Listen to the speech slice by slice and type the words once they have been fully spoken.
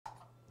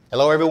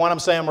Hello, everyone. I'm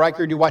Sam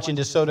Reichert. You're watching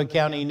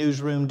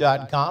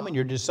DeSotoCountyNewsroom.com and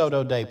your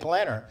DeSoto Day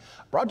Planner.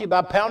 Brought to you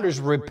by Pounders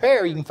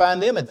Repair. You can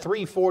find them at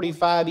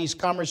 345 East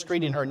Commerce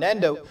Street in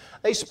Hernando.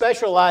 They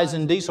specialize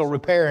in diesel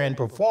repair and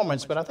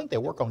performance, but I think they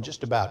work on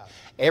just about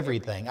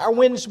everything. Our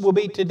winds will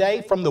be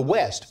today from the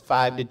west,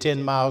 5 to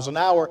 10 miles an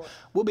hour.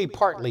 We'll be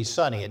partly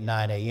sunny at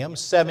 9 a.m.,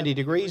 70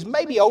 degrees,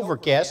 maybe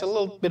overcast, a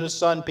little bit of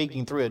sun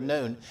peeking through at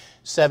noon,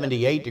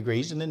 78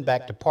 degrees, and then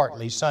back to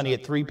partly sunny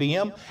at 3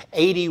 p.m.,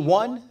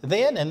 81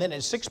 then, and then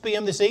at 6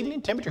 p.m. this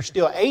evening, temperature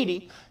still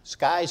 80,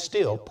 skies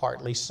still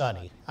partly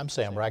sunny. I'm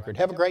Sam Reichert.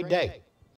 Have a great day.